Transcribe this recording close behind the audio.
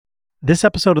This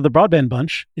episode of the Broadband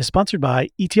Bunch is sponsored by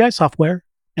ETI Software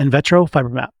and Vetro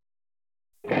FiberMap.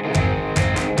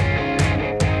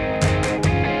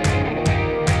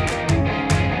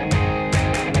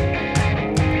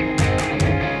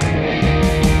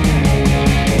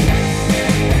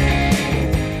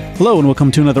 Hello and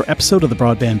welcome to another episode of the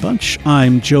Broadband Bunch.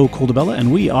 I'm Joe Coldabella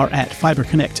and we are at Fiber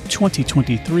Connect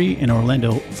 2023 in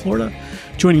Orlando, Florida.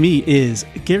 Joining me is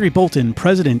Gary Bolton,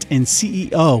 President and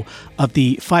CEO of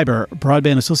the Fiber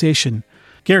Broadband Association.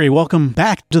 Gary, welcome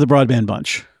back to the Broadband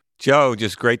Bunch. Joe,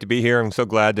 just great to be here. I'm so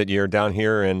glad that you're down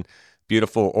here in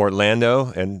beautiful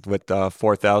Orlando and with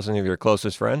 4,000 of your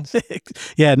closest friends.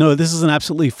 Yeah, no, this is an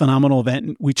absolutely phenomenal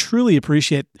event. We truly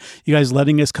appreciate you guys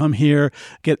letting us come here,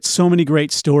 get so many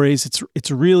great stories.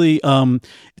 It's really an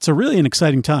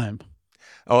exciting time.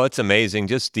 Oh, it's amazing.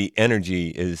 Just the energy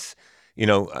is,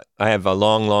 I have a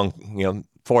long,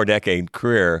 4-decade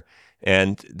career,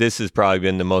 and this has probably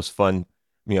been the most fun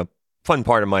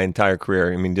part of my entire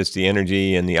career. I mean, just the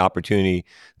energy and the opportunity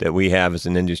that we have as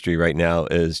an industry right now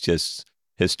is just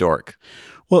historic.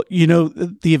 Well,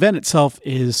 the event itself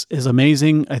is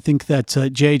amazing. I think that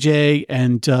JJ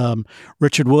and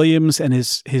Richard Williams and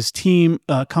his team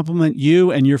compliment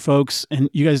you and your folks, and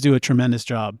you guys do a tremendous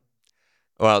job.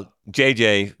 Well,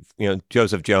 JJ,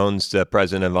 Joseph Jones, the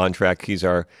president of OnTrack, he's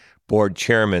our board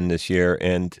chairman this year,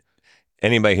 and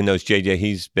anybody who knows JJ,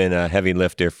 he's been a heavy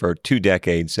lifter for 2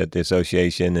 decades at the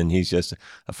association, and he's just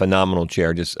a phenomenal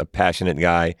chair, just a passionate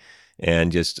guy,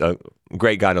 and just a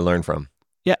great guy to learn from.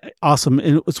 Yeah, awesome.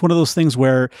 And it's one of those things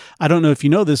where, I don't know if you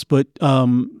know this, but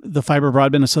the Fiber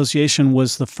Broadband Association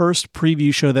was the first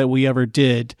preview show that we ever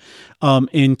did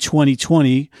in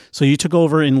 2020. So you took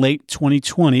over in late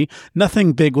 2020.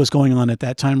 Nothing big was going on at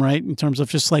that time, right? In terms of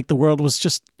just like the world was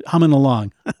just humming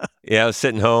along. Yeah, I was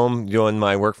sitting home doing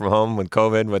my work from home with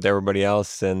COVID with everybody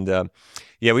else. And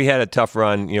we had a tough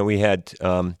run. We had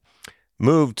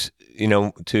moved,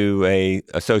 to a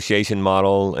association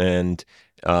model, and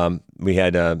we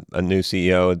had a new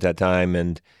CEO at that time.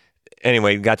 And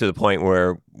anyway, it got to the point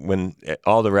where when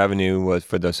all the revenue was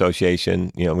for the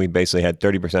association, we basically had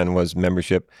 30% was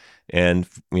membership and,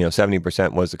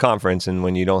 70% was the conference. And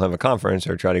when you don't have a conference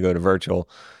or try to go to virtual,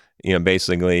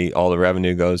 basically all the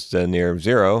revenue goes to near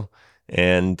zero.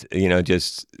 And,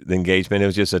 just the engagement, it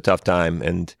was just a tough time.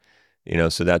 And,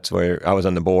 so that's where I was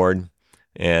on the board,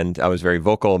 and I was very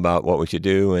vocal about what we should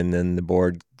do. And then the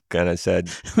board kind of said,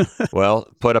 well,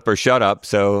 put up or shut up.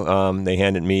 So they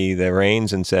handed me the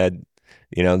reins and said,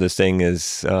 this thing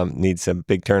needs a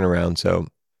big turnaround.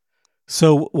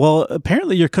 So, well,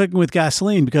 apparently you're cooking with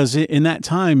gasoline, because in that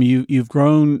time you've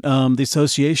grown the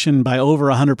association by over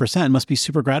 100%. It must be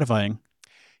super gratifying.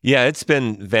 Yeah, it's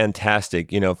been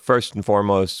fantastic. First and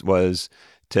foremost was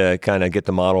to kind of get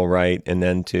the model right, and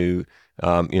then to,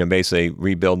 basically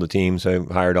rebuild the team. So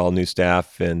I hired all new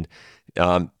staff, and,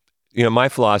 my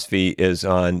philosophy is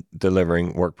on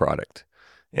delivering work product.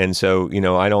 And so,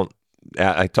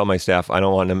 I tell my staff, I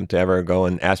don't want them to ever go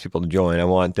and ask people to join. I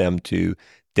want them to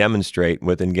demonstrate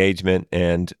with engagement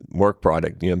and work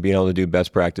product, being able to do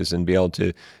best practice and be able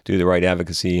to do the right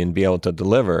advocacy and be able to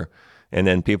deliver. And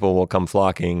then people will come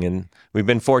flocking. And we've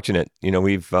been fortunate.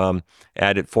 We've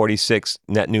added 46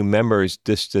 net new members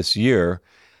this year.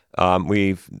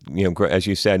 We've, as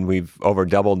you said, we've over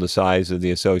doubled the size of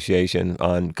the association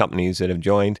on companies that have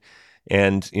joined.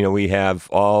 And, we have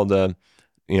all the,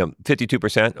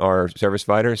 52% are service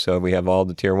providers. So we have all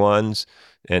the tier 1s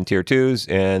and tier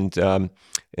 2s and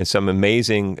some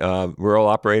amazing rural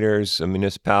operators,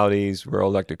 municipalities, rural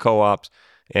electric co-ops.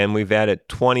 And we've added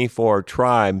 24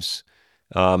 tribes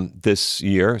this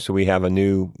year. So we have a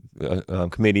new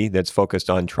committee that's focused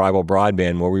on tribal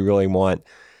broadband, where we really want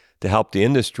to help the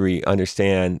industry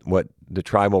understand what the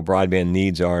tribal broadband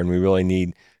needs are. And we really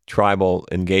need tribal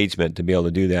engagement to be able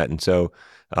to do that. And so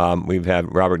we've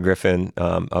had Robert Griffin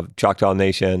of Choctaw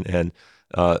Nation and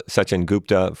Sachin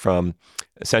Gupta from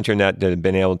CenturyNet that have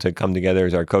been able to come together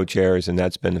as our co-chairs, and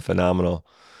that's been phenomenal.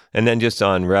 And then just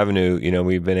on revenue,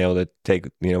 we've been able to take,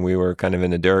 we were kind of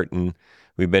in the dirt, and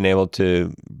we've been able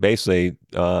to basically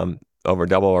over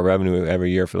double our revenue every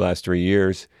year for the last 3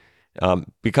 years.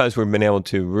 Because we've been able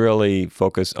to really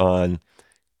focus on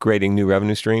creating new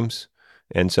revenue streams.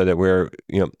 And so that we're,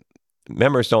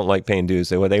 members don't like paying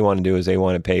dues. What they want to do is they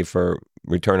want to pay for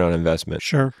return on investment.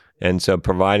 Sure. And so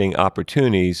providing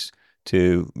opportunities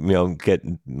to, get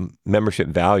membership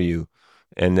value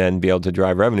and then be able to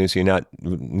drive revenue, so you're not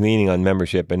leaning on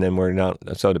membership, and then we're not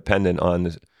so dependent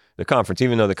on the conference.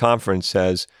 Even though the conference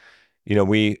says,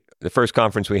 the first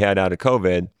conference we had out of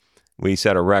COVID, we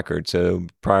set a record. So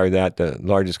prior to that, the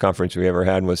largest conference we ever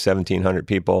had was 1,700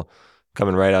 people.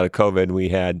 coming right out of COVID, we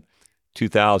had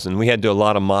 2,000. We had to do a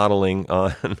lot of modeling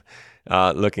on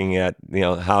looking at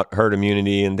how herd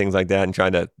immunity and things like that, and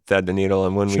trying to thread the needle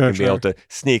and when we Sure, could be able sure. to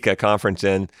sneak a conference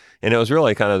in. And it was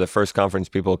really kind of the first conference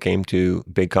people came to,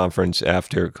 big conference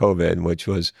after COVID, which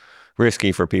was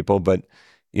risky for people. But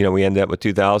we ended up with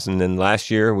 2,000. And last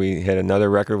year we hit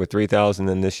another record with 3,000,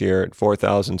 and this year at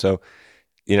 4,000. So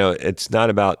it's not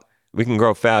about, we can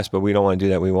grow fast, but we don't want to do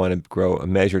that. We want to grow a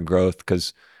measured growth,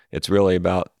 because it's really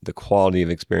about the quality of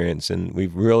experience. And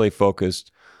we've really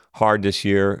focused hard this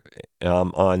year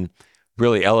on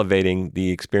really elevating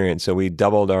the experience. So we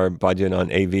doubled our budget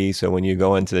on AV. So when you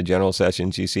go into the general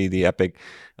sessions, you see the epic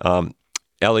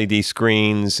LED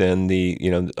screens and the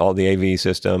all the AV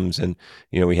systems, and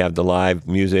we have the live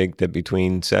music that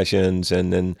between sessions,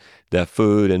 and then the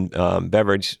food and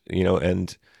beverage,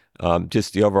 and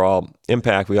just the overall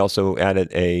impact. We also added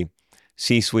a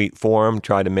C-suite forum,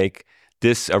 try to make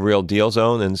this a real deal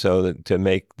zone, and so to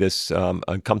make this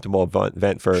a comfortable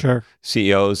event for Sure.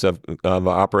 CEOs of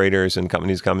operators and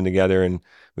companies coming together. And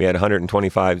we had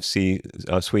 125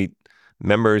 C-suite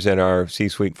members at our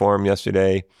C-suite forum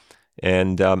yesterday,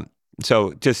 and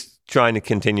so just trying to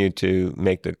continue to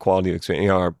make the quality of experience.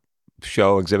 Our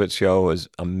exhibit show was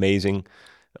amazing.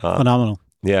 Phenomenal.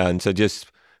 Yeah, and so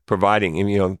just providing,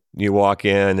 you walk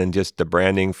in and just the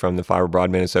branding from the Fiber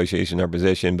Broadband Association, our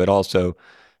position, but also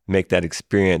make that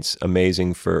experience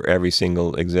amazing for every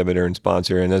single exhibitor and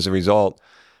sponsor. And as a result,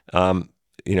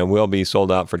 we'll be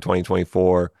sold out for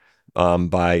 2024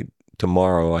 by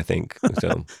tomorrow, I think.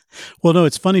 So, Well, no,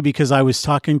 it's funny because I was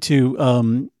talking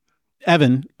to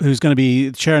Evan, who's going to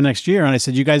be chair next year, and I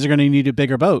said, you guys are going to need a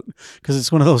bigger boat, because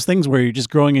it's one of those things where you're just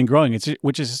growing and growing,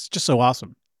 which is just so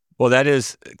awesome. well, that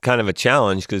is kind of a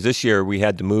challenge, because this year we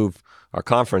had to move our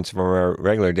conference from our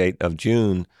regular date of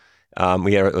June.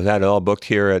 We had it all booked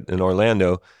here in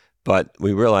Orlando, but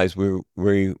we realized we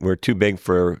were too big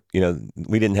for,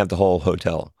 we didn't have the whole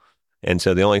hotel. And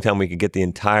so the only time we could get the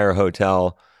entire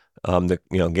hotel, the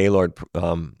Gaylord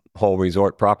whole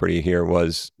resort property here,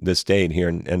 was this date here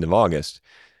in end of August.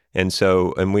 And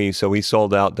so we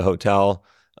sold out the hotel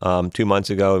 2 months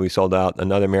ago. We sold out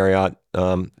another Marriott,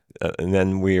 and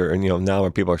then now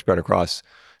people are spread across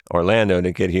Orlando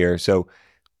to get here. So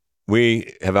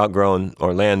we have outgrown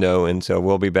Orlando, and so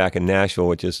we'll be back in Nashville,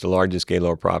 which is the largest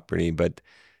Gaylord property. But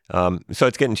so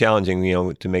it's getting challenging,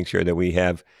 to make sure that we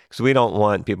have, because we don't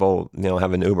want people,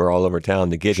 having Uber all over town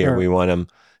to get here. Sure. We want them,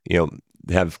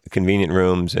 to have convenient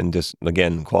rooms and just,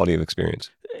 again, quality of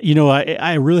experience.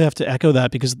 I really have to echo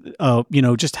that, because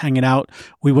just hanging out,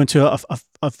 we went to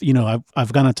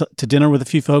I've gone to dinner with a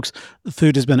few folks. The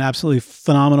food has been absolutely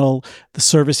phenomenal. The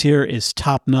service here is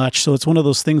top notch. So it's one of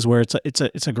those things where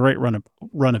it's a great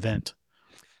run event.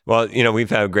 Well, we've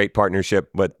had a great partnership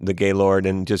with the Gaylord,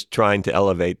 and just trying to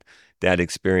elevate that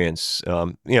experience.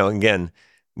 Again,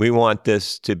 we want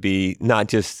this to be not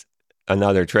just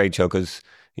another trade show, because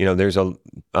there's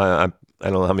I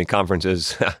don't know how many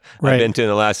conferences Right. I've been to in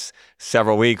the last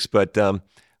several weeks, but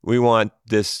we want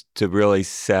this to really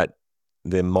set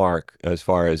the mark as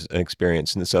far as an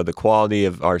experience. And so the quality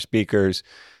of our speakers,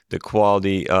 the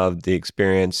quality of the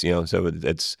experience, so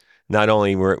it's not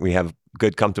only we have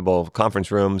good, comfortable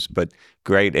conference rooms, but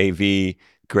great AV,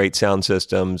 great sound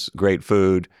systems, great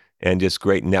food, and just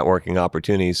great networking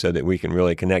opportunities, so that we can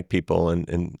really connect people.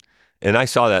 And I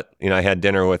saw that, I had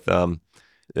dinner with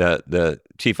the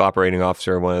chief operating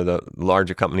officer of one of the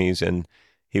larger companies, and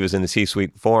he was in the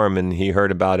C-suite forum, and he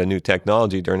heard about a new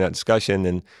technology during that discussion.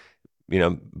 And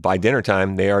by dinner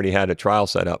time, they already had a trial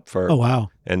set up for. Oh, wow.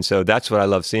 And so that's what I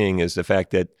love seeing, is the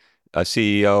fact that a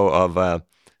CEO of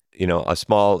a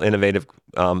small innovative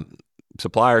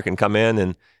supplier can come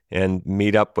in and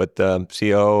meet up with the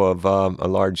CEO of a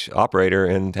large operator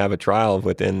and have a trial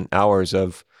within hours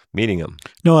of meeting them.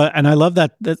 No, and I love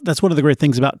that. That's one of the great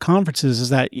things about conferences, is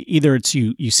that either it's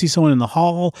you see someone in the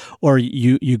hall, or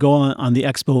you go on the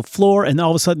expo floor, and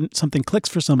all of a sudden something clicks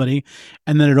for somebody,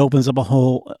 and then it opens up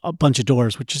a bunch of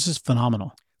doors, which is just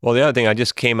phenomenal. Well, the other thing, I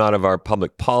just came out of our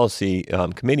public policy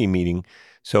committee meeting.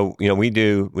 So,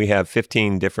 we have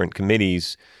 15 different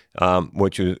committees,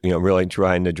 which is, really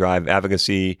trying to drive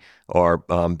advocacy or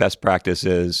best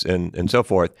practices and so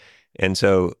forth. And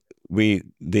so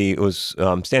it was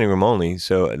standing room only.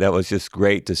 So that was just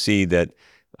great to see that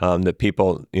that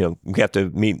people, we have to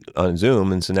meet on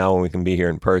Zoom. And so now when we can be here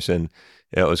in person,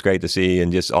 it was great to see,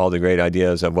 and just all the great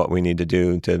ideas of what we need to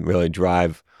do to really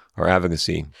drive our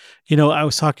advocacy. I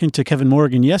was talking to Kevin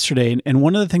Morgan yesterday, and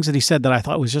one of the things that he said that I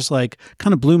thought was just like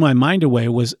kind of blew my mind away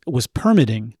was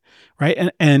permitting, right?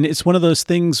 And it's one of those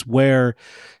things where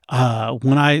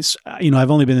when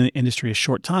I've only been in the industry a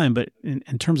short time, but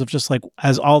in terms of just like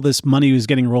as all this money was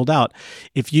getting rolled out,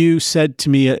 if you said to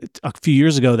me a few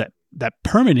years ago that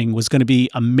permitting was going to be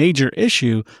a major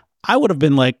issue, I would have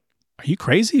been like, "Are you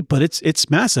crazy?" But it's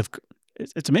massive.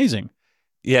 It's amazing.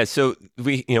 Yeah, so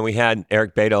we had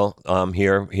Eric Badel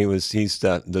here. He's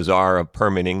the czar of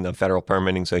permitting, the federal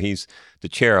permitting. So he's the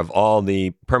chair of all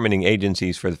the permitting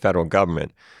agencies for the federal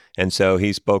government, and so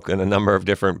he spoke in a number of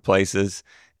different places.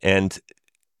 And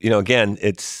again,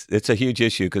 it's a huge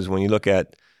issue because when you look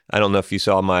at, I don't know if you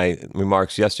saw my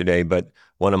remarks yesterday, but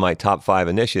one of my top 5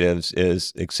 initiatives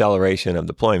is acceleration of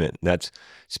deployment. That's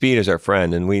speed is our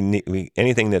friend, and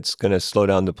anything that's going to slow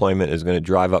down deployment is going to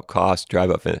drive up costs, drive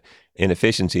up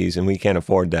inefficiencies, and we can't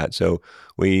afford that. So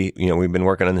we've been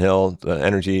working on the Hill.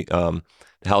 The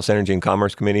House Energy and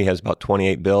Commerce Committee has about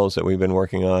 28 bills that we've been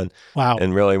working on. Wow.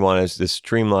 And really want us to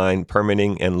streamline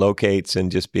permitting and locates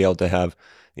and just be able to have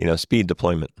speed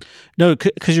deployment. No,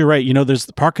 because you're right. There's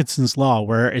the Parkinson's law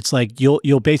where it's like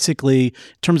you'll basically, in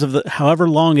terms of however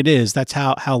long it is, that's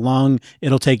how long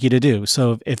it'll take you to do.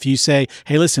 So if you say,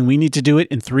 hey, listen, we need to do it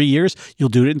in 3 years, you'll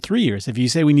do it in 3 years. If you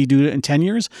say we need to do it in 10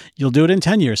 years, you'll do it in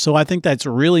 10 years. So I think that's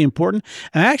really important.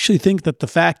 And I actually think that the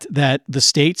fact that the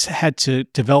states had to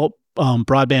develop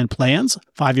broadband plans,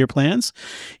 5-year plans.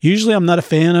 Usually I'm not a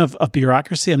fan of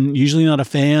bureaucracy. I'm usually not a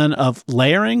fan of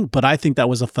layering, but I think that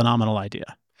was a phenomenal idea.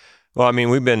 Well, I mean,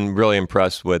 we've been really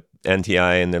impressed with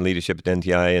NTI and their leadership at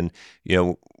NTI.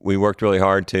 And, we worked really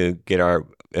hard to get our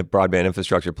broadband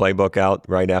infrastructure playbook out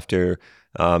right after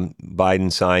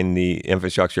Biden signed the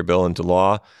infrastructure bill into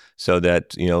law so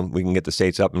that, we can get the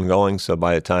states up and going. So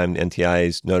by the time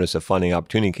NTI's notice of funding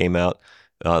opportunity came out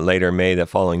later in May that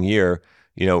following year,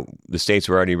 the states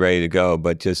were already ready to go.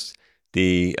 But just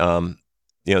these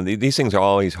things are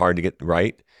always hard to get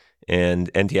right.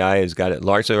 And NTI has got it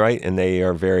largely right, and they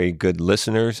are very good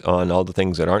listeners on all the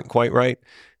things that aren't quite right.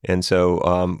 And so,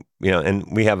 and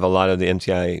we have a lot of the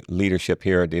NTI leadership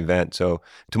here at the event. So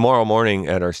tomorrow morning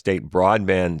at our state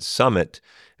broadband summit,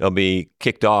 it'll be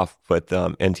kicked off with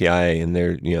NTI, and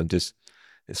they're just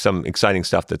some exciting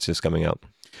stuff that's just coming out.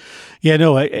 Yeah,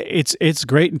 no, it's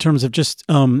great in terms of just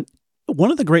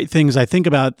one of the great things I think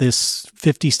about this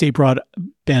 50 state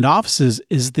broadband offices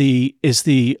is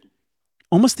the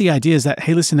almost the idea is that,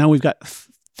 hey, listen, now we've got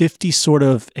 50 sort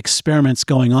of experiments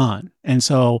going on. And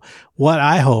so what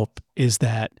I hope is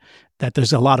that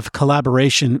there's a lot of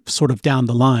collaboration sort of down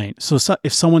the line. So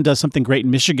if someone does something great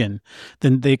in Michigan,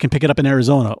 then they can pick it up in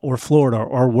Arizona or Florida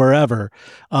or wherever.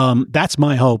 That's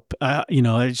my hope. I'm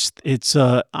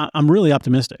really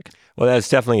optimistic. Well, that's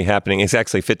definitely happening. It's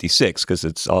actually 56 because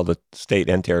it's all the state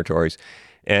and territories.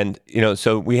 And,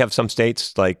 so we have some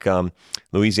states like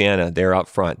Louisiana, they're out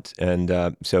front. And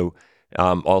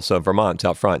also Vermont's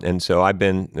out front. And so I've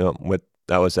been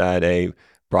I was at a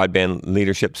broadband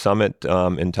leadership summit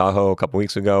in Tahoe a couple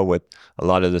weeks ago with a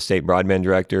lot of the state broadband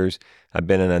directors. I've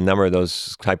been in a number of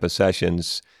those type of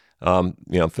sessions, for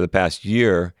the past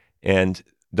year. And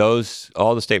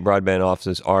all the state broadband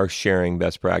offices are sharing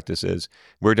best practices.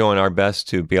 We're doing our best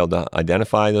to be able to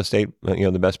identify those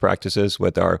the best practices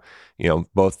with our,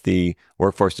 both the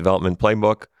workforce development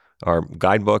playbook, our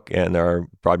guidebook, and our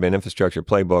broadband infrastructure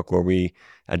playbook, where we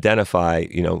identify,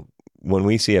 when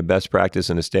we see a best practice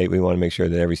in a state, we want to make sure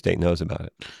that every state knows about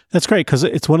it. That's great, because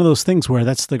it's one of those things where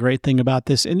that's the great thing about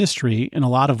this industry. In a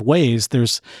lot of ways,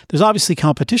 there's obviously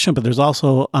competition, but there's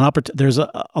also there's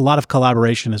a lot of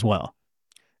collaboration as well.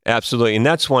 Absolutely. And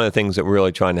that's one of the things that we're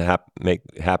really trying to make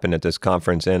happen at this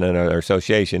conference and in our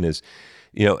association is,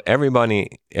 every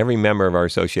member of our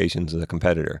association is a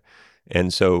competitor.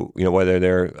 And so, whether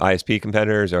they're ISP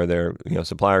competitors or they're,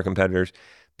 supplier competitors,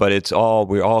 but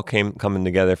we're all coming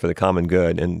together for the common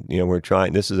good. And,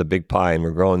 this is a big pie and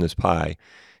we're growing this pie.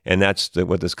 And that's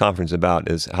what this conference is about,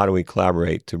 is how do we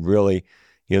collaborate to really,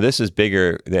 this is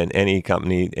bigger than any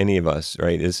company, any of us,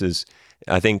 right? This is,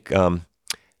 I think,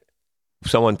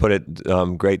 someone put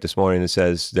it great this morning. It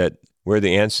says that we're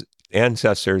the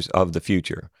ancestors of the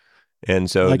future. And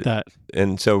so, like that.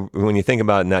 And so when you think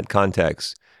about it in that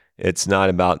context, it's not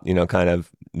about, kind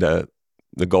of the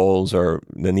goals or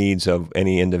the needs of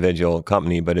any individual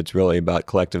company, but it's really about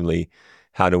collectively,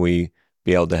 how do we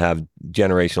be able to have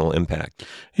generational impact?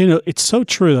 It's so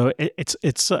true, though.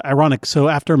 It's ironic. So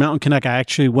after Mountain Connect, I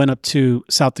actually went up to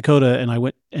South Dakota and I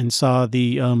went and saw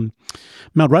the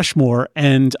Mount Rushmore,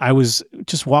 and I was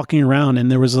just walking around,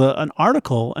 and there was an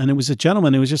article, and it was a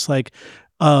gentleman. It was just like,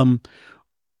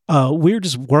 we're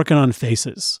just working on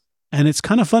faces. And it's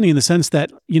kind of funny in the sense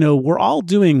that, we're all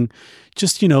doing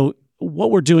just,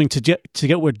 what we're doing to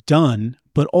get what done,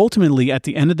 But ultimately, at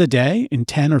the end of the day, in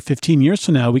 10 or 15 years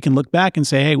from now, we can look back and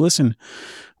say, hey, listen,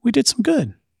 we did some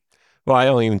good. Well, I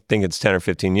don't even think it's 10 or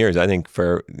 15 years. I think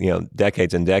for,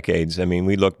 decades and decades. I mean,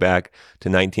 we look back to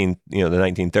the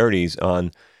 1930s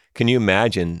on, can you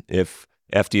imagine if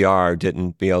FDR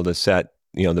didn't be able to set,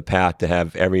 the path to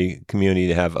have every community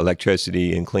to have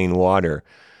electricity and clean water,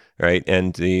 right?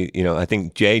 And I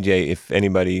think JJ, if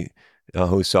anybody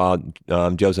who saw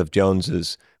Joseph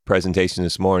Jones's presentation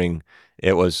this morning,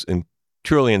 it was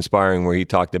truly inspiring where he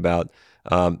talked about,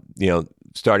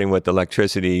 starting with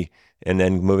electricity and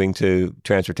then moving to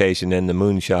transportation and the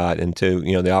moonshot and to,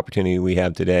 the opportunity we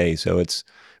have today. So it's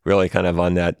really kind of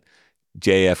on that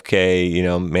JFK,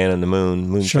 man on the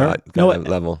moonshot kind of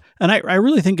level. And I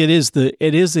really think it is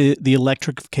the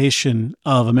electrification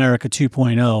of America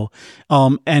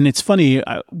 2.0. And it's funny,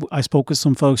 I spoke with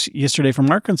some folks yesterday from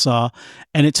Arkansas,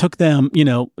 and it took them,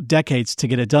 decades to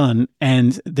get it done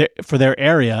and for their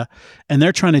area, and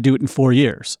they're trying to do it in 4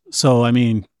 years. So, I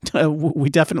mean, we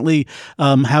definitely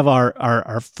have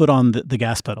our foot on the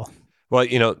gas pedal.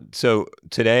 Well, so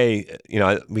today,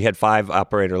 we had 5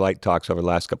 operator light talks over the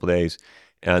last couple of days,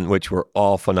 and which were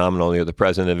all phenomenal. The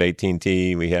president of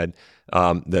AT&T, we had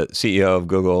the CEO of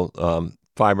Google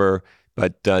Fiber,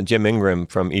 but Jim Ingram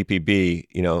from EPB,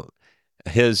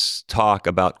 his talk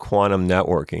about quantum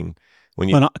networking.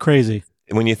 Crazy.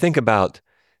 When you think about,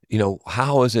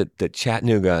 how is it that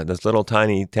Chattanooga, this little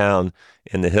tiny town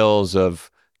in the hills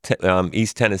of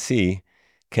East Tennessee,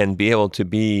 can be able to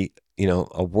be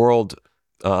a world,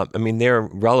 they're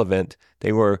relevant.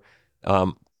 They were,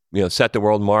 set the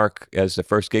world mark as the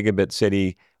first gigabit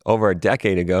city over a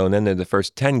decade ago, and then they're the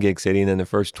first 10 gig city, and then the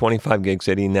first 25 gig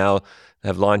city, now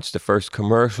have launched the first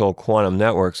commercial quantum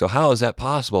network. So how is that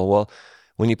possible? Well,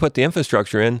 when you put the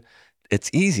infrastructure in,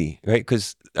 it's easy, right?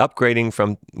 Because upgrading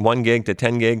from 1 gig to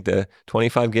 10 gig to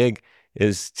 25 gig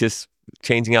is just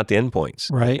changing out the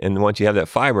endpoints. Right. And once you have that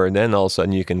fiber, then all of a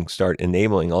sudden you can start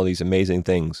enabling all these amazing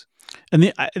things.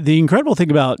 And the incredible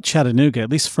thing about Chattanooga, at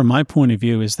least from my point of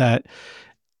view, is that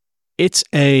it's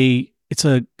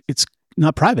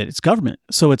not private, it's government.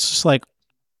 So it's just like,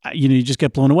 you just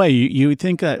get blown away. You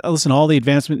think, listen, all the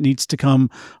advancement needs to come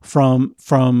from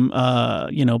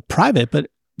private,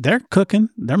 but they're cooking,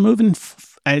 they're moving.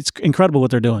 It's incredible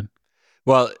what they're doing.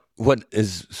 Well, what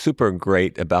is super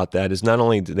great about that is not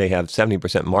only do they have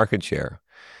 70% market share,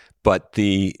 but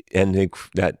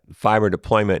that fiber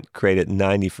deployment created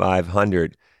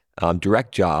 9,500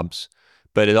 direct jobs,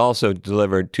 but it also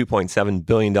delivered $2.7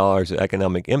 billion of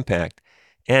economic impact.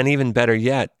 And even better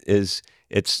yet is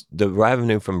it's the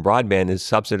revenue from broadband is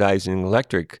subsidizing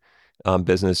electric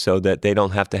business so that they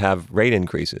don't have to have rate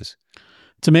increases.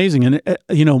 It's amazing. And,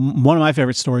 one of my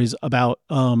favorite stories about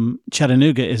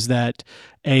Chattanooga is that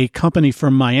a company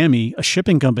from Miami, a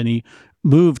shipping company,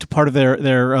 moved part of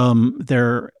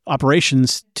their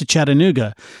operations to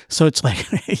Chattanooga. So it's like,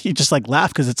 you just like laugh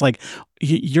because it's like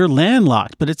you're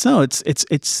landlocked, but it's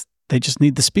they just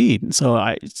need the speed. And so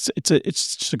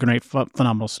it's just a great,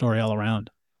 phenomenal story all around.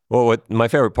 Well, what my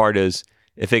favorite part is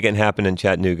if it can happen in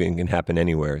Chattanooga, it can happen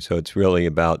anywhere. So it's really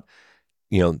about,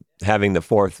 having the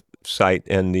foresight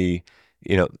and the,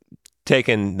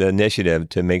 taking the initiative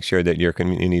to make sure that your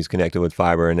community is connected with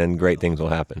fiber, and then great things will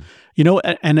happen.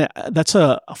 And that's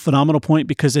a phenomenal point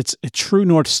because it's a true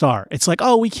North Star. It's like,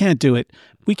 oh, we can't do it.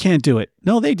 We can't do it.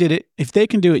 No, they did it. If they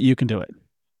can do it, you can do it.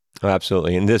 Oh,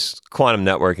 absolutely. And this quantum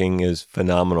networking is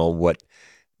phenomenal. What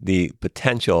the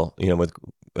potential, with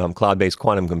cloud-based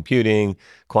quantum computing,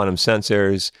 quantum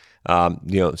sensors,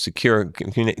 secure.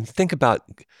 Think about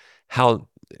how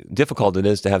difficult it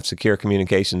is to have secure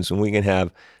communications when we can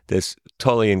have this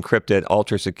totally encrypted,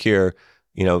 ultra secure,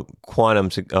 quantum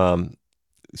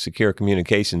secure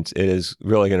communications. It is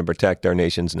really going to protect our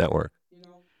nation's network.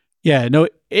 Yeah, no,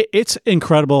 it's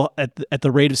incredible at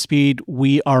the rate of speed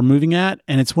we are moving at.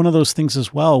 And it's one of those things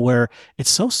as well where it's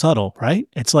so subtle, right?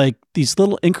 It's like these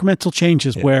little incremental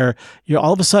changes where you're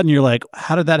all of a sudden you're like,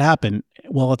 how did that happen?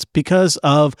 Well, it's because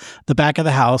of the back of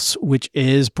the house, which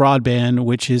is broadband,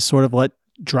 which is sort of what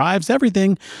drives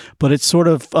everything, but it's sort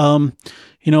of,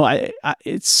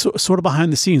 it's sort of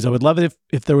behind the scenes. I would love it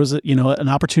if there was an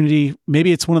opportunity.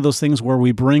 Maybe it's one of those things where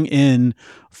we bring in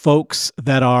folks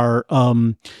that are,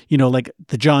 like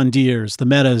the John Deeres, the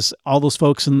Metas, all those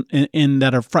folks in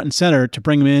that are front and center to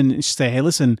bring them in and say, hey,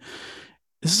 listen,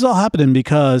 this is all happening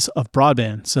because of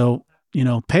broadband. So,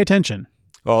 pay attention.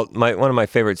 Well, one of my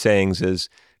favorite sayings is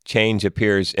change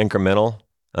appears incremental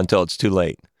until it's too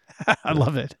late. I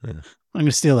love it. Yeah. I'm going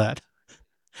to steal that.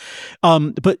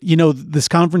 But this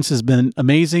conference has been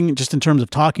amazing, just in terms of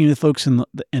talking to folks in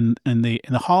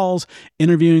the halls,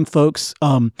 interviewing folks.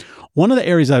 One of the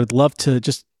areas I would love to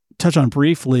just touch on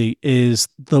briefly is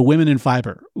the women in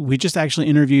fiber. We just actually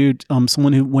interviewed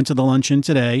someone who went to the luncheon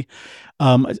today.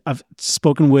 I've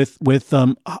spoken with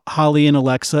Holly and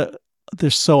Alexa. They're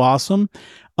so awesome.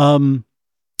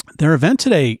 Their event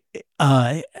today,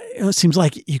 it seems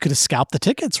like you could have scalped the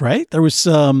tickets, right? There was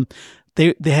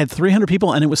they had 300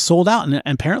 people and it was sold out, and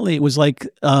apparently it was like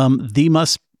the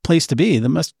must place to be, the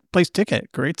must place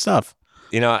ticket. Great stuff.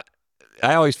 I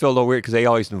always feel a little weird because they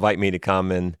always invite me to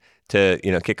come and to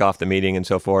kick off the meeting and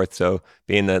so forth. So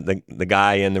being the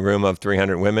guy in the room of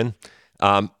 300 women,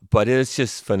 but it's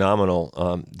just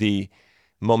phenomenal. The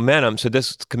momentum. So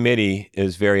this committee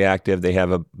is very active. They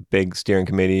have a big steering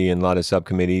committee and a lot of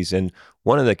subcommittees. And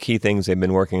one of the key things they've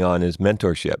been working on is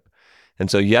mentorship. And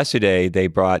so yesterday they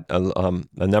brought a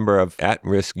number of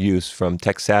at-risk youths from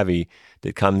Tech Savvy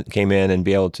that came in and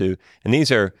be able to, and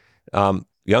these are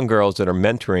young girls that are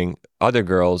mentoring other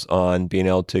girls on being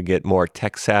able to get more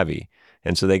tech savvy.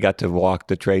 And so they got to walk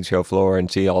the trade show floor and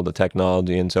see all the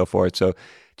technology and so forth. So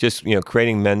just,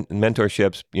 creating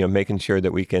mentorships, making sure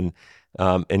that we can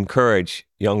encourage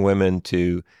young women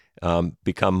to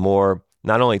become more,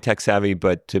 not only tech savvy,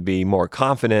 but to be more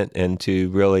confident and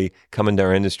to really come into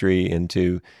our industry and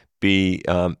to be,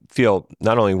 feel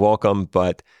not only welcome,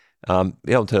 but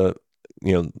be able to,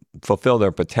 fulfill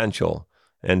their potential.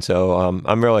 And so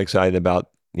I'm really excited about,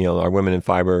 our Women in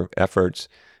Fiber efforts.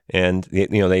 And,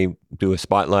 they do a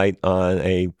spotlight on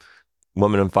a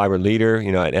Women in Fiber leader,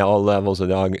 at all levels of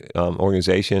the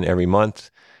organization every month.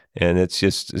 And it's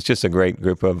just a great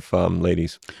group of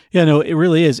ladies. Yeah, no, it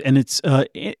really is, and it's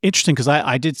interesting because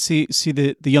I did see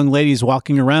the young ladies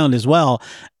walking around as well,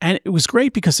 and it was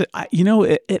great because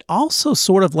it also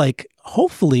sort of like,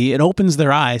 hopefully it opens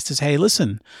their eyes to say, hey,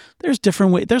 listen, there's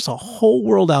different ways. There's a whole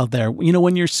world out there.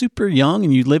 When you're super young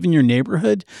and you live in your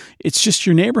neighborhood, it's just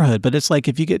your neighborhood. But it's like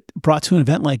if you get brought to an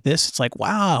event like this, it's like,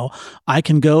 wow, I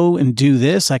can go and do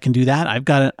this. I can do that. I've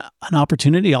got an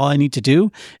opportunity. All I need to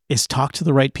do is talk to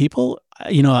the right people.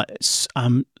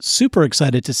 I'm super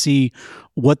excited to see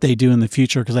what they do in the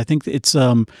future because I think it's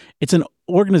an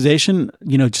organization,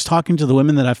 just talking to the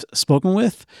women that I've spoken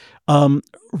with,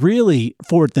 really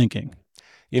forward thinking.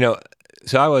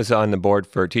 So I was on the board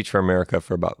for Teach for America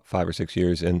for about 5 or 6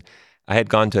 years, and I had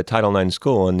gone to a Title IX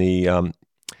school, and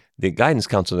the guidance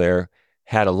counselor there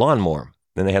had a lawnmower,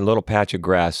 and they had a little patch of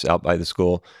grass out by the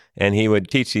school, and he would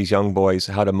teach these young boys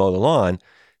how to mow the lawn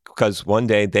because one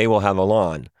day they will have a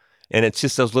lawn. And it's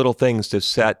just those little things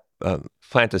to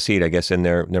plant a seed, I guess, in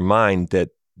their mind that,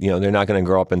 they're not going to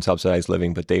grow up in subsidized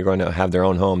living, but they're going to have their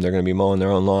own home. They're going to be mowing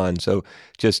their own lawn. So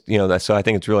just, so I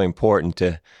think it's really important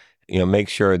to, make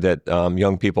sure that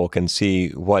young people can see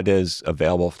what is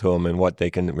available to them and what they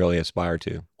can really aspire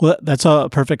to. Well, that's a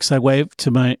perfect segue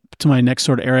to my next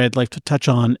sort of area I'd like to touch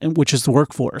on, which is the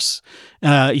workforce.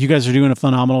 You guys are doing a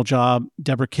phenomenal job,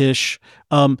 Deborah Kish.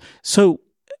 So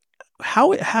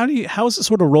how is it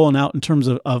sort of rolling out in terms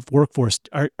of workforce?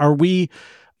 Are we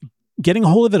getting a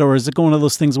hold of it, or is it going to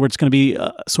those things where it's going to be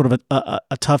sort of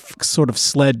a tough sort of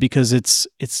sled because it's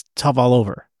tough all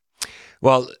over?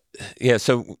 Well, yeah.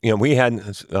 So we had,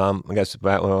 I guess,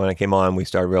 back when I came on, we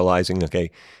started realizing,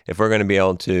 okay, if we're going to be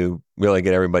able to really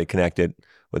get everybody connected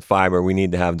with fiber, we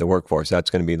need to have the workforce. That's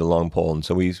going to be the long pole. And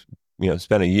so we,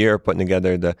 spent a year putting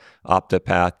together the Optic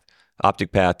Path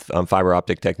fiber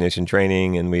optic technician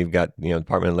training, and we've got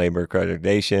Department of Labor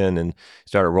accreditation, and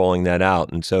started rolling that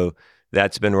out. And so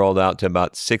that's been rolled out to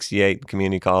about 68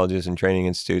 community colleges and training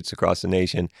institutes across the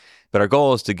nation. But our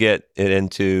goal is to get it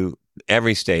into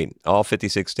every state, all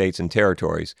 56 states and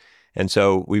territories. And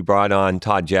so we brought on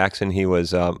Todd Jackson. He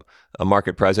was a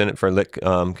market president for lit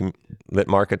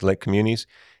communities.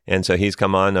 And so he's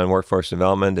come on workforce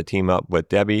development to team up with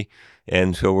Debbie.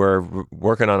 And so we're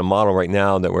working on a model right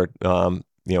now that we're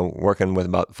working with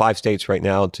about 5 states right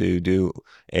now to do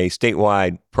a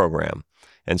statewide program.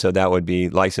 And so that would be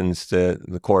licensed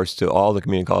the course to all the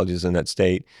community colleges in that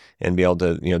state and be able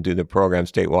to do the program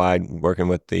statewide, working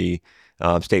with the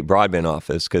state broadband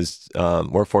office, because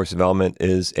workforce development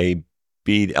is a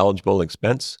BEAD eligible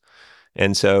expense.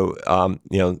 And so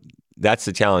that's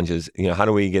the challenge is, how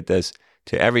do we get this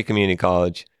to every community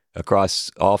college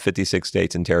across all 56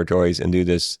 states and territories and do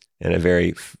this in a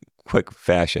very quick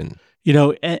fashion?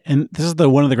 And this is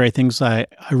one of the great things I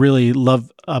really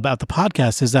love about the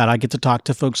podcast is that I get to talk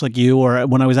to folks like you. Or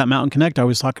when I was at Mountain Connect, I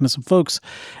was talking to some folks,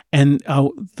 and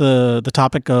the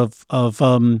topic of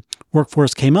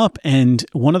workforce came up, and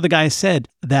one of the guys said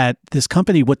that this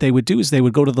company, what they would do is they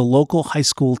would go to the local high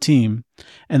school team,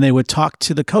 and they would talk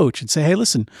to the coach and say, "Hey,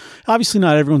 listen, obviously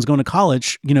not everyone's going to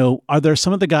college. Are there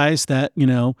some of the guys that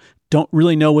don't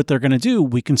really know what they're going to do?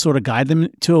 We can sort of guide them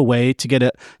to a way to get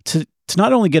to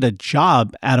not only get a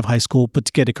job out of high school, but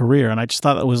to get a career." And I just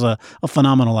thought that was a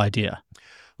phenomenal idea.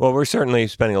 Well, we're certainly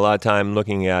spending a lot of time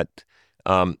looking at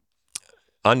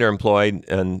underemployed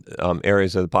and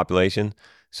areas of the population.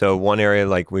 So one area,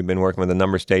 like we've been working with a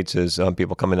number of states, is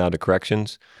people coming out of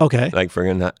corrections. Okay. Like for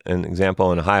an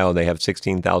example, in Ohio, they have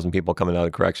 16,000 people coming out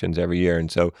of corrections every year.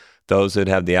 And so those that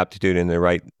have the aptitude and the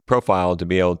right profile to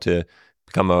be able to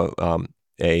become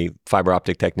a fiber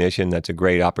optic technician, that's a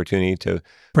great opportunity to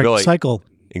break really the cycle.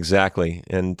 Exactly.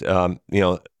 And,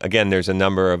 again, there's a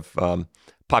number of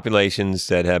populations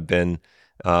that have been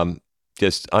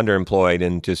just underemployed,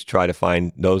 and just try to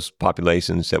find those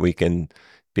populations that we can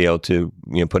be able to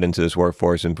put into this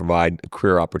workforce and provide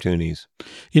career opportunities.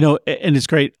 And it's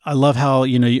great. I love how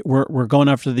we're going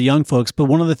after the young folks. But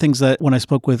one of the things that when I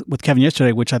spoke with Kevin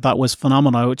yesterday, which I thought was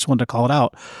phenomenal, I just wanted to call it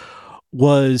out,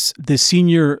 was the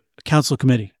senior council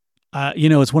committee.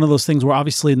 It's one of those things where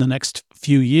obviously in the next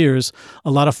few years,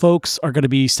 a lot of folks are going to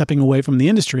be stepping away from the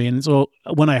industry. And so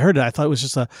when I heard it, I thought it was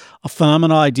just a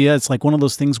phenomenal idea. It's like one of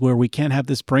those things where we can't have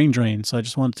this brain drain. So I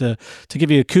just wanted to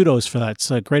give you kudos for that.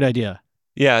 It's a great idea.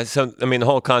 Yeah. So, the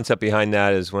whole concept behind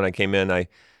that is when I came in,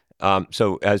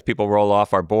 so as people roll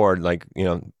off our board, like,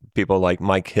 people like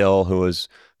Mike Hill, who was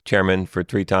chairman for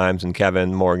 3 times, and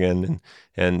Kevin Morgan,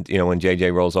 and when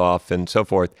JJ rolls off and so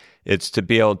forth, it's to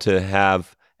be able to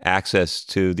have access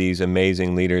to these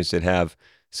amazing leaders that have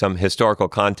some historical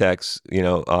context,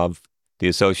 of the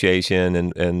association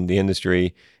and the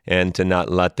industry, and to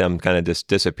not let them kind of just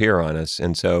disappear on us.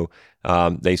 And so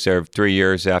they serve 3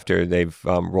 years after they've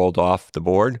rolled off the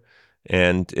board.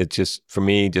 And it's just, for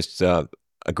me, just a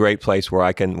great place where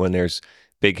I can, when there's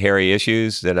big, hairy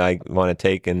issues that I want to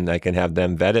take, and I can have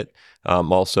them vet it.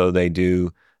 Also, they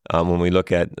do, when we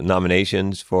look at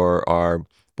nominations for our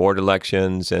board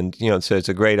elections, and so it's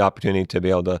a great opportunity to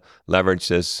be able to leverage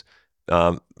this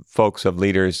folks of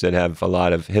leaders that have a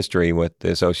lot of history with the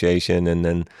association, and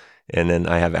then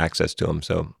I have access to them.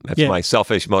 So that's my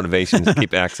selfish motivation to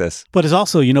keep access. But it's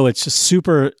also, it's just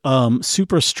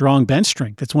super strong bench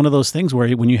strength. It's one of those things where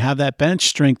when you have that bench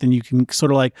strength, and you can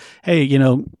sort of like, hey,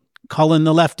 call in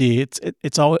the lefty.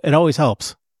 It always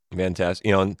helps. Fantastic.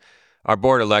 And our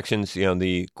board elections,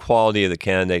 the quality of the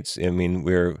candidates.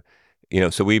 We're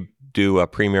so we do a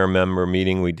premier member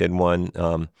meeting. We did one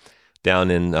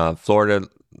down in Florida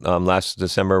last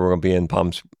December. We're going to be in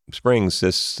Palm Springs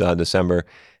this December,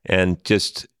 and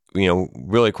just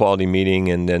really quality meeting.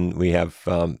 And then we have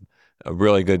a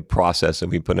really good process that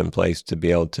we put in place to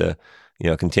be able to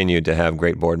continue to have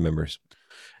great board members.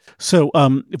 So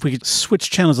if we could switch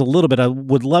channels a little bit, I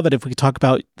would love it if we could talk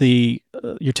about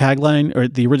your tagline, or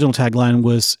the original tagline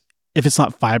was, "If it's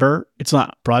not fiber, it's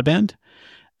not broadband."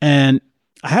 And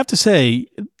I have to say,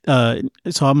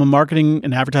 so I'm a marketing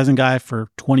and advertising guy for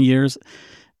 20 years.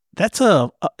 It's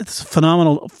a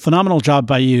phenomenal job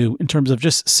by you in terms of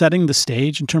just setting the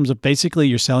stage, in terms of basically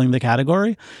you're selling the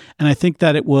category. And I think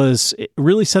that it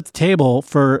really set the table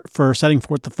for setting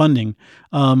forth the funding.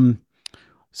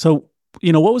 So,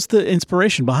 what was the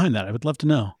inspiration behind that? I would love to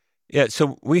know. Yeah,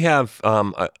 so we have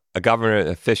a government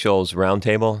officials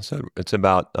roundtable. So it's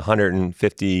about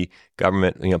 150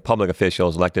 government, public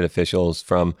officials, elected officials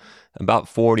from about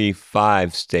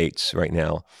 45 states right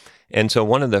now. And so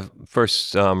one of the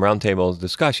first roundtable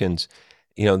discussions,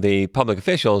 the public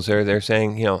officials they're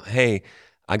saying, hey,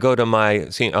 I go to my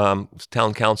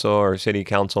town council or city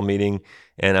council meeting,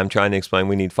 and I'm trying to explain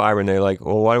we need fiber, and they're like,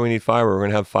 well, why do we need fiber? We're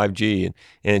going to have 5G,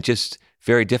 and it just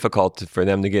very difficult for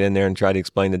them to get in there and try to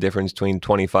explain the difference between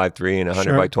 25/3 and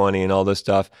 100 by 20 and all this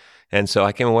stuff. And so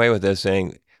I came away with this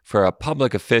saying, for a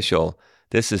public official,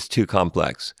 this is too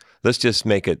complex. Let's just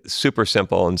make it super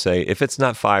simple and say, if it's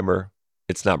not fiber,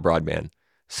 it's not broadband.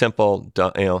 Simple,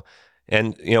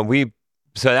 and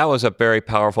so that was a very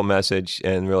powerful message,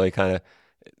 and really kind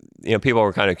of, people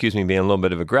were kind of accusing me of being a little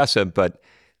bit of aggressive, but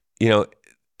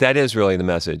that is really the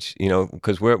message,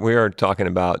 because what we are talking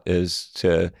about is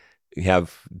to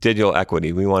have digital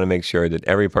equity. We want to make sure that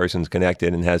every person's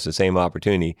connected and has the same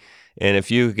opportunity. And if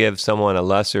you give someone a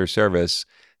lesser service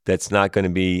that's not going to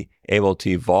be able to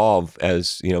evolve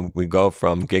as we go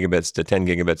from gigabits to 10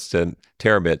 gigabits to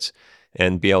terabits,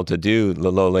 and be able to do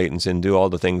the low latency and do all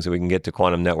the things that we can get to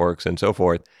quantum networks and so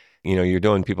forth, you're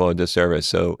doing people a disservice.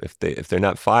 So if they're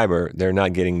not fiber, they're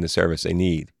not getting the service they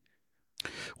need.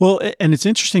 Well, and it's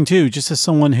interesting too, just as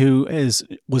someone who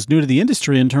was new to the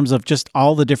industry in terms of just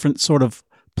all the different sort of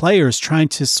players trying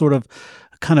to sort of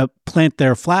kind of plant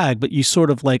their flag, but you sort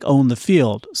of like own the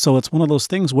field. So it's one of those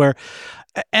things where,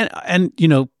 and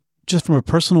just from a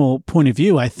personal point of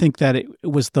view, I think that it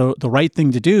was the right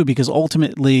thing to do, because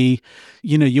ultimately,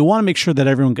 you want to make sure that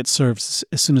everyone gets served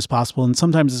as soon as possible. And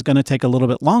sometimes it's going to take a little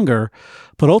bit longer,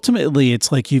 but ultimately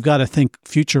it's like, you've got to think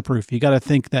future proof. You got to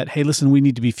think that, hey, listen, we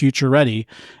need to be future ready.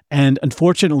 And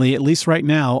unfortunately, at least right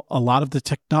now, a lot of the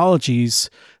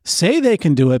technologies say they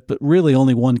can do it, but really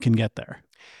only one can get there.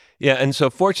 Yeah. And so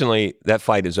fortunately, that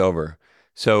fight is over.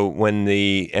 So when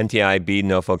the NTI BEAD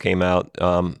NOFO came out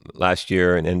last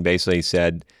year and basically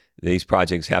said these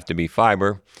projects have to be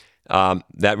fiber,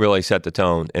 that really set the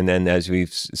tone. And then as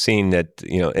we've seen that,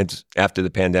 it's after the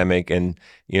pandemic, and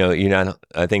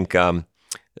I think the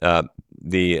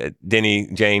Denny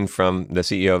Jane, from the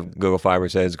CEO of Google Fiber,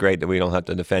 says it's great that we don't have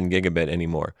to defend gigabit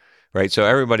anymore, right? So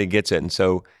everybody gets it, and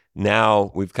so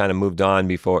now we've kind of moved on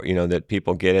before that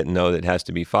people get it and know that it has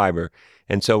to be fiber.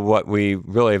 And so what we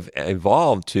really have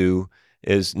evolved to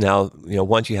is now,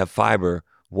 once you have fiber,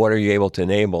 what are you able to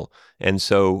enable? And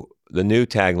so the new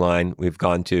tagline we've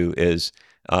gone to is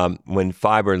when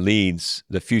fiber leads,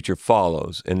 the future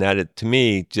follows. And that, to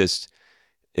me, just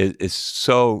is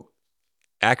so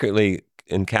accurately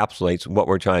encapsulates what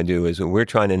we're trying to do. Is we're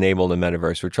trying to enable the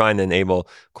metaverse. We're trying to enable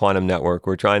quantum network.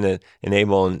 We're trying to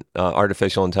enable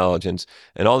artificial intelligence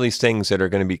and all these things that are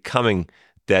going to be coming,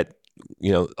 that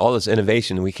all this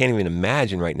innovation we can't even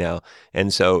imagine right now.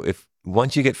 And so if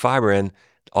once you get fiber in,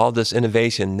 all this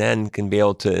innovation then can be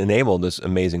able to enable this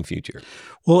amazing future.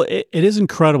 Well, it is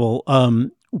incredible.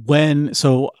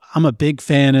 So I'm a big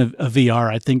fan of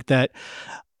VR. I think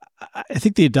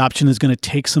the adoption is going to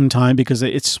take some time, because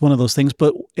it's one of those things,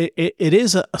 but it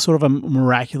is a sort of a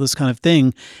miraculous kind of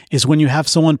thing, is when you have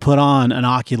someone put on an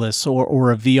Oculus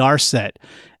or a VR set,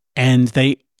 and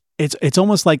it's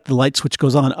almost like the light switch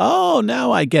goes on. Oh,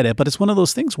 now I get it. But it's one of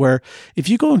those things where if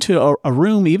you go into a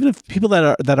room, even if people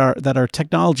that are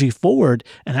technology forward,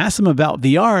 and ask them about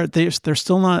VR, they're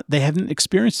still not, they haven't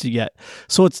experienced it yet.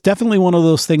 So it's definitely one of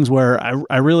those things where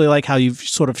I really like how you've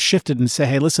sort of shifted and say,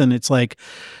 hey, listen, it's like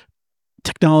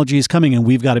technology is coming and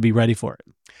we've got to be ready for it.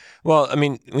 Well, I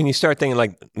mean, when you start thinking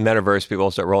like metaverse,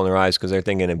 people start rolling their eyes because they're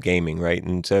thinking of gaming, right?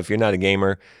 And so if you're not a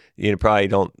gamer, you probably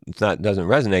doesn't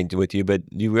resonate with you, but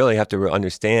you really have to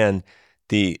understand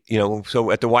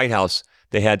so at the White House,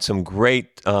 they had some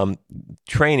great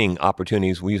training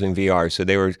opportunities using VR. So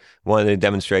one of the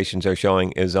demonstrations they're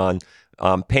showing is on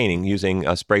painting,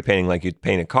 using spray painting like you'd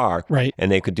paint a car. Right.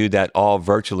 And they could do that all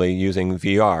virtually using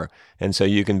VR. And so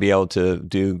you can be able to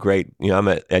do great, I'm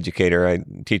an educator, I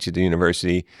teach at the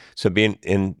university. So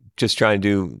just trying to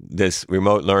do this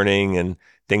remote learning and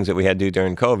things that we had to do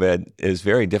during COVID is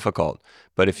very difficult.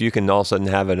 But if you can all of a sudden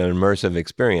have an immersive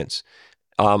experience,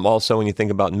 also when you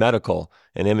think about medical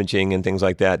and imaging and things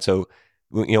like that. So,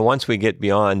 once we get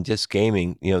beyond just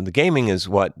gaming, the gaming is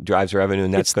what drives revenue,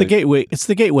 and that's the gateway. It's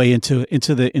the gateway into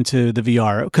the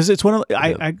VR, because it's one of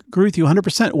I agree with you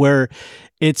 100%. Where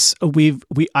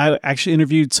I actually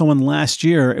interviewed someone last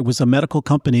year. It was a medical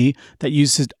company that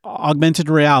uses augmented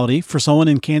reality for someone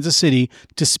in Kansas City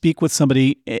to speak with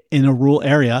somebody in a rural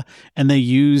area, and they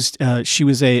used. She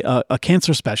was a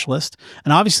cancer specialist,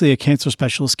 and obviously a cancer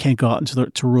specialist can't go out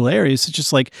into rural areas. It's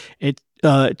just like it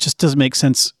just doesn't make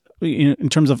sense in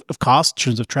terms of cost, in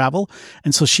terms of travel.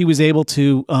 And so she was able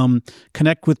to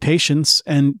connect with patients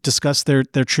and discuss their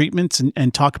treatments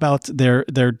and talk about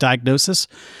their diagnosis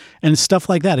and stuff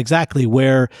like that. Exactly,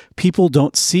 where people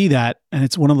don't see that. And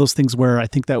it's one of those things where I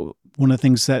think that one of the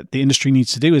things that the industry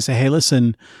needs to do is say, hey,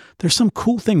 listen, there's some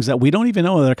cool things that we don't even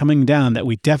know that are coming down that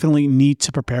we definitely need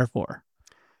to prepare for.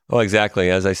 Well,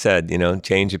 exactly. As I said,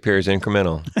 change appears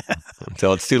incremental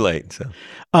until it's too late. So,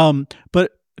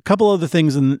 but a couple other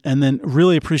things, and then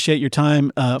really appreciate your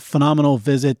time. Phenomenal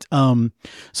visit.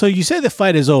 So you say the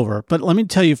fight is over, but let me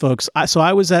tell you, folks.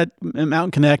 I was at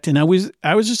Mountain Connect, and I was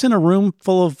just in a room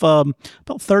full of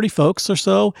about 30 folks or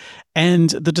so, and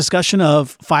the discussion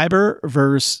of fiber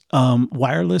versus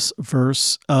wireless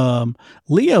versus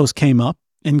LEOs came up.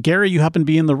 And Gary, you happened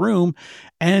to be in the room,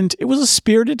 and it was a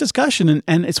spirited discussion.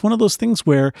 And it's one of those things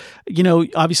where,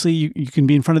 obviously you can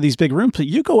be in front of these big rooms, but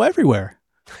you go everywhere.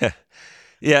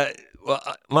 Yeah, well,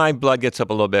 my blood gets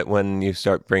up a little bit when you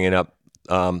start bringing up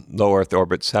low Earth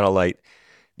orbit satellite,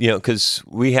 because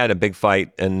we had a big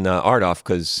fight in RDOF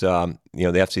because, the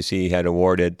FCC had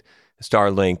awarded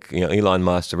Starlink, Elon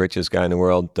Musk, the richest guy in the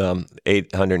world,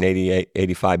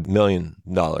 $85 million,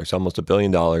 almost $1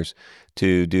 billion,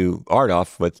 to do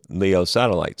RDOF with LEO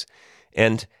satellites.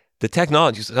 And the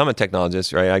technology, so I'm a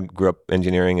technologist, right? I grew up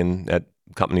engineering and at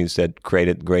companies that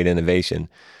created great innovation,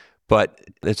 but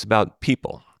it's about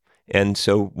people. And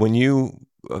so when you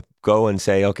go and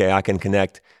say, okay, I can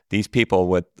connect these people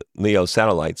with LEO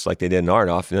satellites like they did in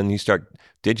RDOF, and then you start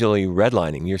digitally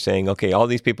redlining. You're saying, okay, all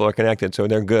these people are connected, so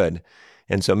they're good.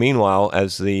 And so meanwhile,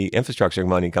 as the infrastructure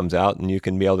money comes out and you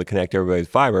can be able to connect everybody with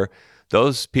fiber,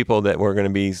 those people that were going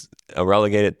to be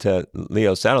relegated to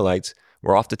LEO satellites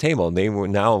were off the table. They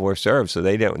were served, so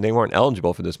they weren't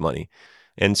eligible for this money.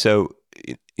 And so,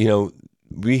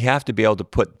 we have to be able to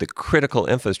put the critical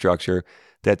infrastructure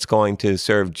that's going to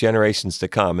serve generations to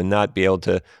come, and not be able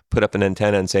to put up an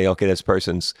antenna and say, okay, this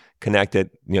person's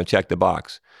connected, check the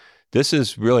box. This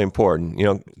is really important.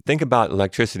 Think about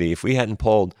electricity. If we hadn't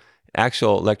pulled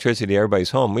actual electricity to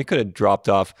everybody's home, we could have dropped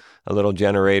off a little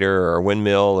generator or a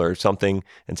windmill or something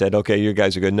and said, okay, you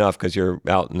guys are good enough because you're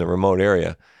out in the remote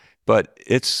area. But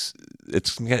it's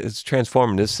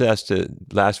transformed. This has to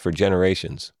last for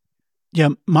generations. Yeah,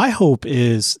 my hope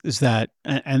is that,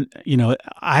 and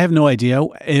I have no idea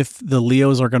if the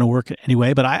LEOs are going to work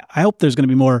anyway, but I hope there's going to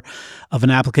be more of an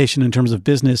application in terms of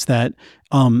business that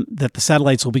that the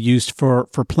satellites will be used for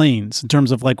planes, in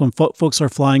terms of like when folks are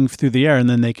flying through the air and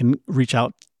then they can reach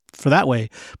out for that way.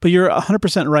 But you're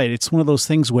 100% right. It's one of those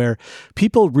things where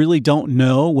people really don't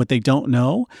know what they don't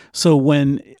know. So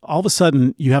when all of a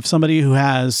sudden you have somebody who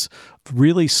has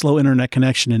really slow internet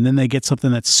connection and then they get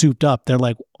something that's souped up, they're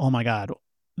like, oh my God,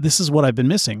 this is what I've been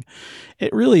missing.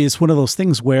 It really is one of those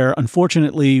things where,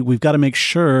 unfortunately, we've got to make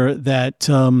sure that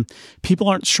people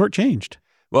aren't shortchanged.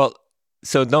 Well,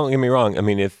 so don't get me wrong. I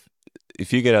mean,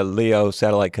 if you get a LEO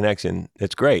satellite connection,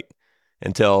 it's great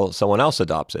until someone else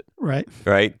adopts it. Right.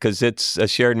 Because it's a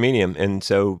shared medium. And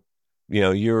so,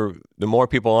 the more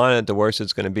people on it, the worse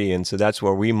it's going to be. And so that's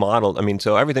where we modeled. I mean,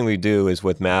 so everything we do is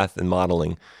with math and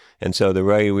modeling. And so the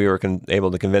way we were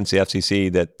able to convince the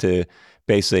FCC that to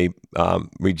basically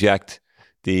reject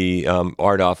the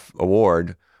RDOF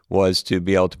award was to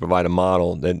be able to provide a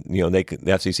model that the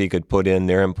FCC could put in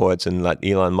their inputs and let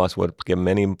Elon Musk give them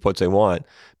any inputs they want.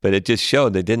 But it just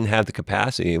showed they didn't have the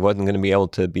capacity. It wasn't going to be able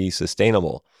to be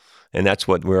sustainable. And that's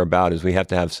what we're about, is we have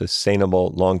to have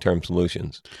sustainable long-term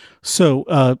solutions.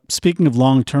 So speaking of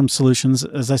long-term solutions,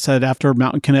 as I said, after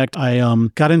Mountain Connect, I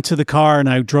got into the car and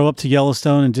I drove up to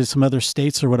Yellowstone and did some other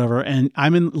states or whatever. And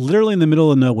I'm literally in the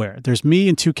middle of nowhere. There's me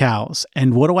and two cows.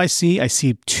 And what do I see? I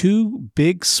see two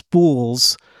big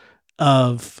spools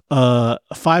of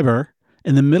fiber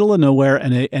in the middle of nowhere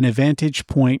and a vantage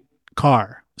point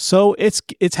car. So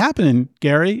it's happening,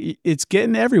 Gary. It's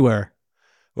getting everywhere.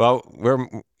 Well, we're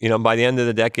by the end of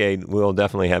the decade, we'll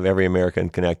definitely have every American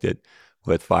connected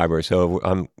with fiber. So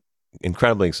I'm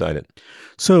incredibly excited.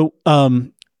 So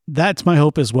that's my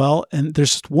hope as well. And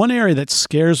there's just one area that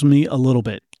scares me a little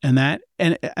bit, and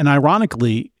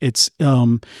ironically, it's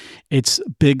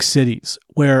big cities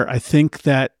where I think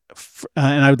that.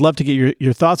 And I would love to get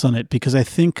your thoughts on it, because I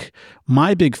think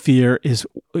my big fear is,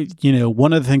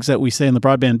 one of the things that we say in the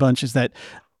Broadband Bunch is that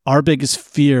our biggest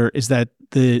fear is that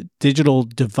the digital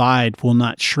divide will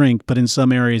not shrink, but in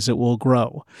some areas it will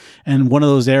grow. And one of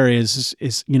those areas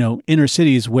is inner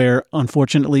cities, where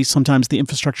unfortunately sometimes the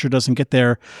infrastructure doesn't get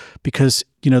there because,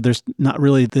 there's not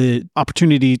really the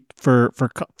opportunity for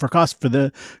cost for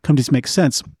the companies to make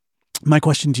sense. My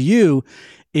question to you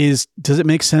is, does it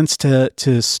make sense to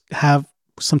have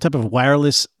some type of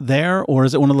wireless there, or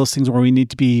is it one of those things where we need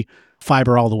to be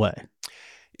fiber all the way?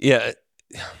 Yeah.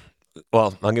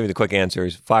 Well, I'll give you the quick answer: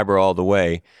 is fiber all the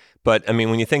way. But I mean,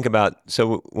 when you think about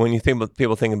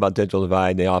people think about digital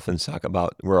divide, they often talk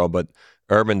about rural, but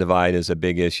urban divide is a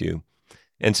big issue.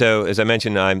 And so, as I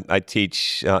mentioned, I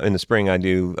teach in the spring. I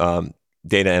do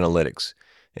data analytics,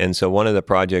 and so one of the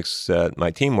projects that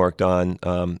my team worked on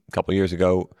a couple of years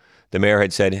ago, the mayor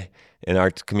had said in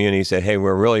our community, said, "Hey,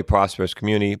 we're a really prosperous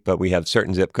community, but we have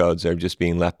certain zip codes that are just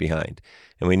being left behind,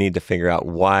 and we need to figure out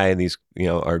why these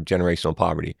are generational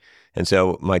poverty." And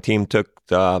so my team took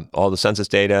all the census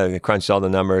data, crunched all the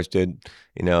numbers, did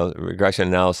regression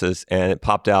analysis, and it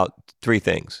popped out three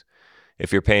things: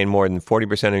 if you're paying more than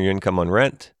 40% of your income on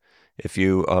rent, if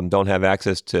you don't have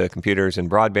access to computers and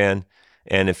broadband,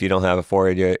 and if you don't have a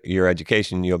 4-year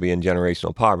education, you'll be in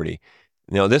generational poverty.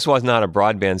 This was not a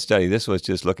broadband study. This was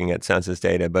just looking at census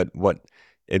data. But what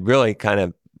it really kind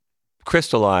of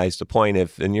crystallized the point,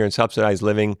 if and you're in subsidized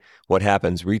living, what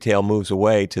happens? Retail moves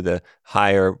away to the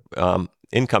higher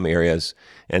income areas.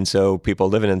 And so people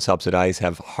living in subsidized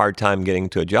have a hard time getting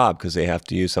to a job because they have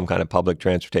to use some kind of public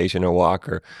transportation or walk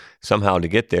or somehow to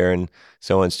get there. And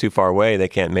so when it's too far away, they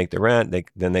can't make the rent.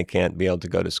 Then they can't be able to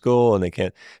go to school, and they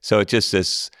can't. So it's just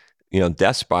this,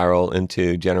 death spiral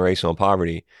into generational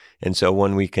poverty. And so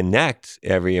when we connect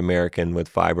every American with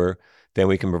fiber, then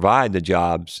we can provide the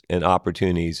jobs and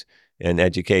opportunities and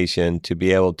education to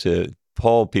be able to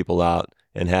pull people out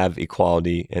and have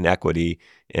equality and equity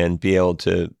and be able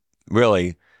to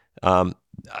really, I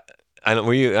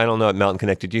don't know at Mountain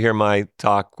Connect. Did you hear my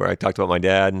talk where I talked about my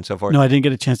dad and so forth? No, I didn't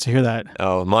get a chance to hear that.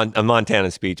 Oh, a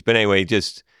Montana speech. But anyway,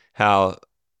 just how,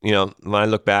 when I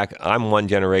look back, I'm one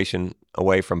generation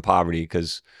away from poverty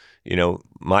because,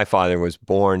 my father was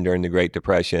born during the Great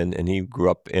Depression, and he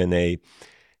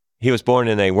was born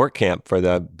in a work camp for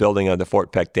the building of the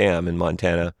Fort Peck Dam in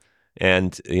Montana.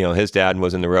 And, his dad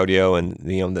was in the rodeo, and,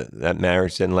 that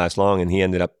marriage didn't last long, and he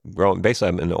ended up growing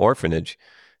basically in an orphanage.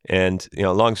 And,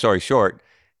 long story short,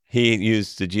 he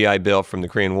used the GI Bill from the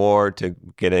Korean War to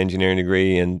get an engineering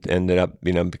degree and ended up,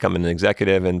 becoming an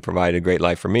executive and provided a great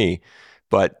life for me.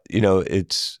 But,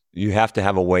 you have to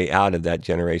have a way out of that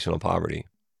generational poverty.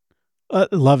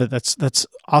 Love it. That's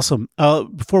awesome.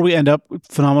 Before we end up,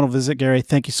 phenomenal visit, Gary.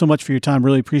 Thank you so much for your time.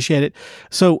 Really appreciate it.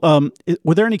 So,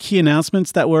 were there any key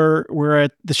announcements that were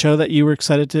at the show that you were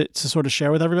excited to sort of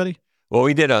share with everybody? Well,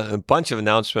 we did a bunch of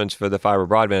announcements for the Fiber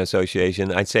Broadband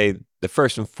Association. I'd say the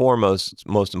first and foremost,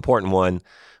 most important one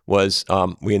was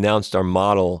we announced our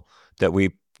model that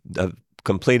we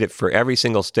completed for every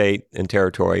single state and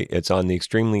territory. It's on the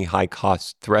extremely high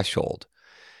cost threshold.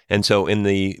 And so in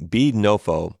the BEAD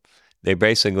NOFO, they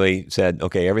basically said,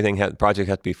 okay, project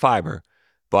has to be fiber,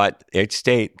 but each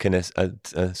state can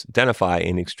identify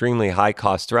an extremely high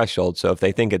cost threshold. So if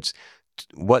they think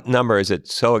what number is it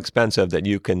so expensive that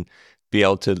you can be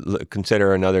able to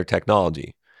consider another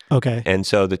technology? Okay. And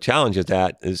so the challenge of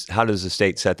that is, how does the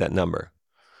state set that number,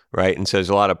 right? And so there's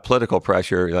a lot of political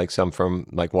pressure, like some from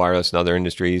like wireless and other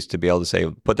industries, to be able to say,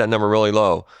 put that number really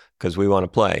low because we want to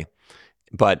play.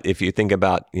 But if you think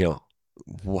about,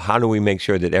 how do we make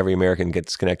sure that every American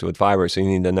gets connected with fiber? So you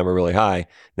need the number really high.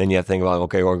 Then you have to think about,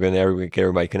 okay, we're going to get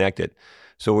everybody connected.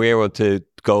 So we were able to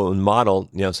go and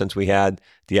model, since we had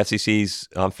the FCC's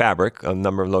fabric, a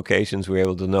number of locations, we were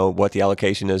able to know what the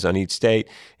allocation is on each state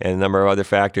and a number of other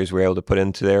factors we were able to put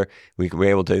into there. We were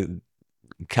able to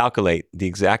calculate the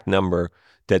exact number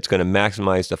that's going to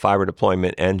maximize the fiber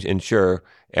deployment and ensure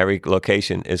every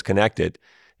location is connected.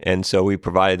 And so we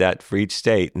provided that for each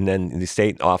state, and then the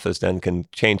state office then can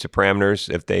change the parameters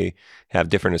if they have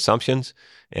different assumptions.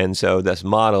 And so this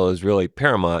model is really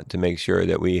paramount to make sure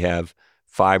that we have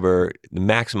fiber,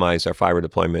 maximize our fiber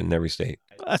deployment in every state.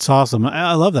 That's awesome.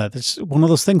 I love that. It's one of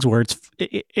those things where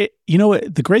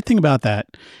the great thing about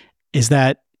that is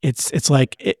that it's just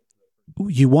like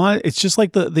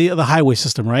the highway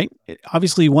system, right?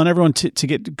 Obviously, you want everyone to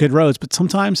get good roads, but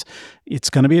sometimes it's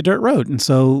going to be a dirt road. And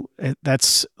so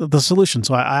that's the solution.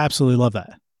 So I absolutely love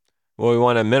that. Well, we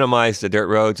want to minimize the dirt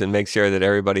roads and make sure that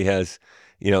everybody has,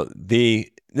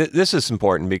 this is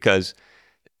important because,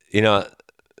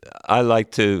 I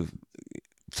like to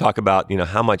talk about,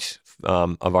 how much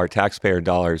of our taxpayer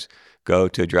dollars go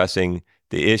to addressing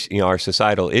the issue, our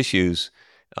societal issues,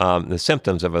 the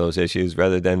symptoms of those issues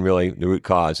rather than really the root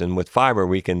cause. And with fiber,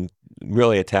 we can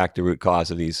really attack the root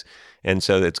cause of these. And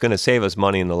so it's going to save us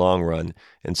money in the long run.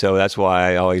 And so that's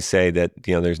why I always say that,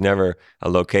 there's never a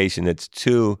location that's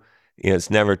it's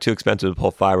never too expensive to pull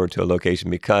fiber to a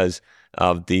location because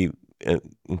of the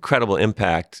incredible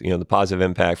impact, the positive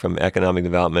impact from economic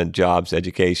development, jobs,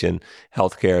 education,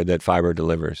 healthcare that fiber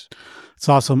delivers. It's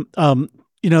awesome.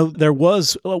 There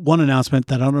was one announcement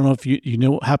that I don't know if you know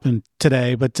what happened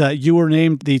today, but you were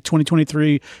named the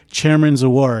 2023 Chairman's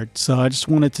Award. So I just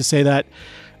wanted to say that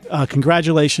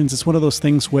congratulations. It's one of those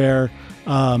things where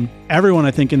everyone,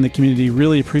 I think, in the community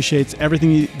really appreciates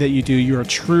everything that you do. You're a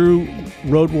true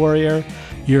road warrior.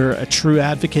 You're a true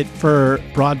advocate for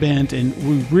broadband, and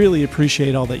we really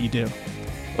appreciate all that you do.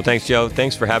 Well, thanks, Joe.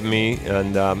 Thanks for having me,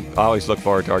 and I always look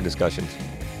forward to our discussions.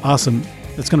 Awesome.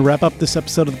 That's going to wrap up this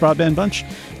episode of the Broadband Bunch.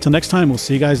 Till next time, we'll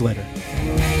see you guys later.